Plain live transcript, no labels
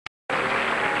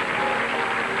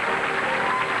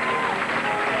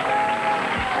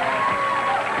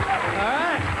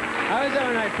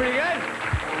That's pretty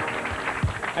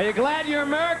good. Are you glad you're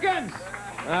Americans?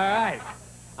 All right.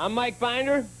 I'm Mike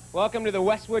Binder. Welcome to the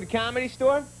Westwood Comedy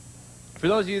Store. For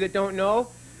those of you that don't know,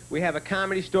 we have a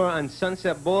comedy store on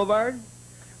Sunset Boulevard.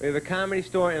 We have a comedy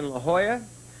store in La Jolla.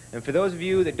 And for those of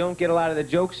you that don't get a lot of the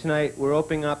jokes tonight, we're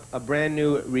opening up a brand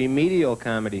new remedial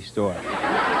comedy store.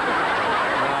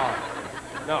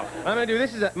 No. What I'm going to do,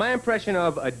 this is my impression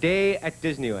of a day at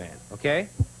Disneyland, okay?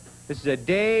 This is a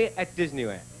day at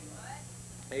Disneyland.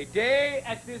 A day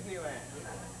at Disneyland.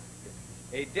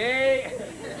 A day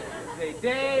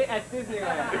at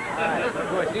Disneyland. All right,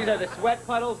 good. These are the sweat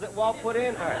puddles that Walt put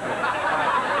in? All right. All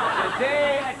right. A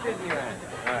day at Disneyland.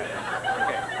 All right.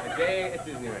 Okay. A day at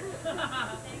Disneyland.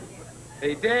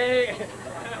 A day,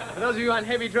 for those of you on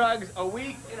heavy drugs, a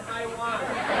week in Hawaiian. All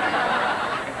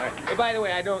right. Hey, by the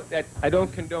way, I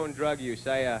don't condone drug use.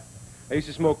 I used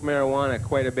to smoke marijuana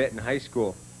quite a bit in high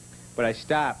school, but I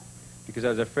stopped because I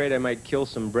was afraid I might kill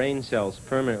some brain cells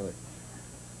permanently.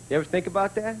 You ever think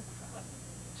about that?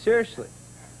 Seriously.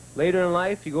 Later in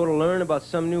life, you go to learn about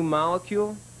some new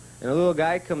molecule, and a little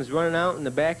guy comes running out in the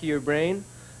back of your brain.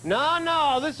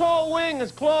 No, this whole wing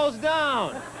is closed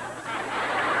down.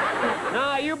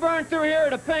 Nah, you burned through here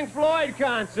at a Pink Floyd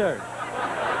concert.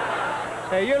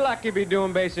 Hey, you're lucky to be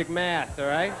doing basic math, all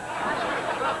right?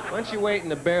 Why don't you wait in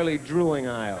the barely drooling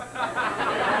aisle?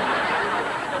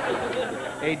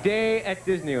 A day at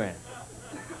Disneyland.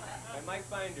 By Mike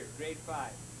Binder, grade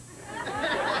 5.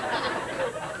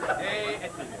 Day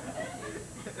at Disneyland.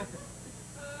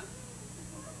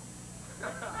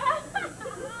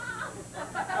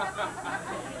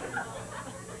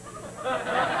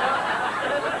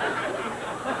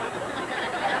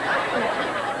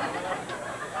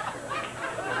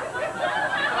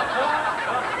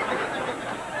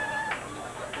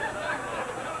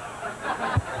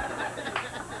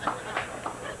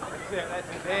 That's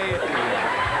a day at Disneyland.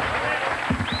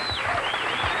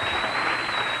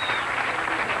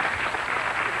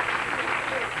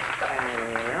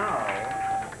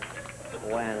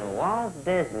 When Walt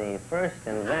Disney first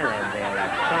invented the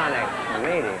electronic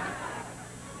comedian,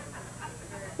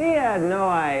 he had no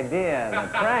idea the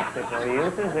practical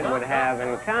uses it would have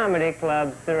in comedy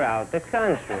clubs throughout the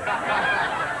country.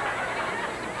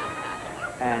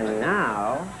 And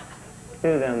now,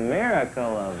 through the miracle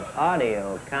of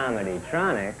audio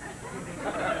comedy-tronics,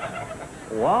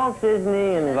 Walt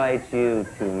Disney invites you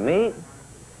to meet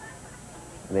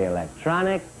the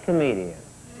electronic comedian.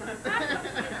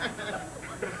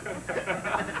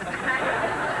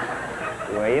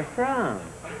 Where you from?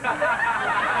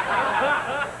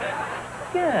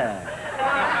 Good.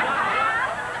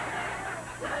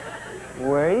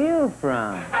 Where you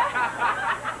from?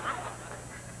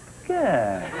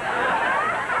 Good.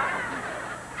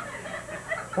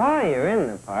 While you're in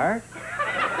the park,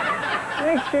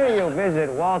 make sure you'll visit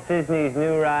Walt Disney's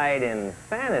new ride in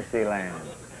Fantasyland.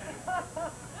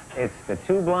 It's the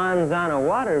Two Blondes on a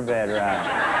Waterbed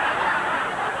ride.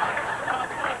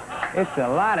 It's a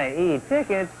lot of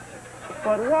e-tickets,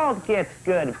 but Walt gets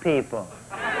good people.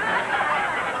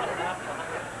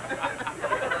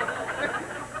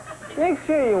 Make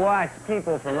sure you watch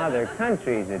people from other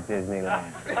countries at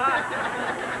Disneyland.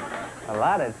 A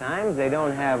lot of times they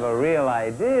don't have a real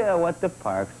idea what the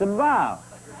park's about.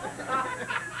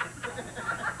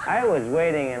 I was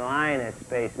waiting in line at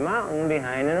Space Mountain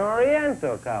behind an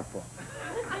Oriental couple.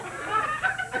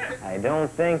 I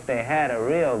don't think they had a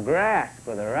real grasp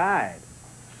of the ride.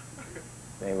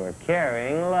 They were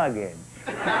carrying luggage.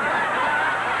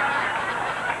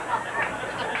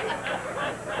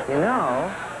 You know,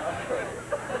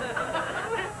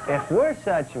 if we're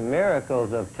such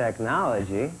miracles of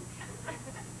technology,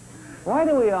 why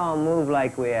do we all move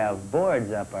like we have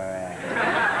boards up our ass?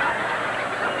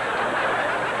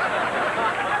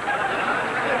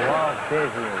 Walt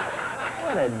Disney,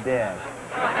 what a dick.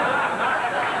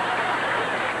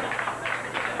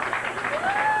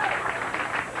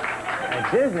 At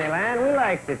Disneyland, we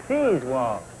like to tease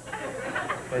Walt,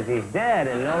 because he's dead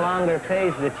and no longer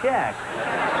pays the check.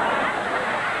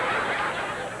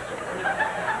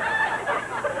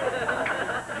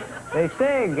 They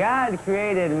say God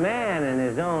created man in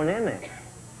his own image.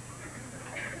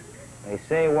 They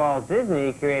say Walt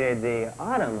Disney created the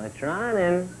automatron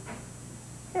in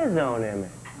his own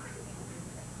image.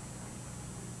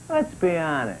 Let's be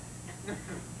honest.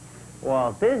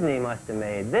 Walt Disney must have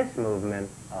made this movement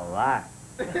a lot.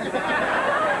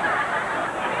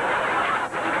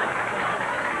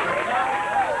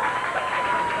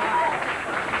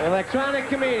 Electronic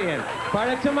comedian. Part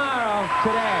of tomorrow,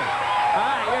 today. All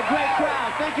right, you're a great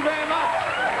crowd. Thank you very much.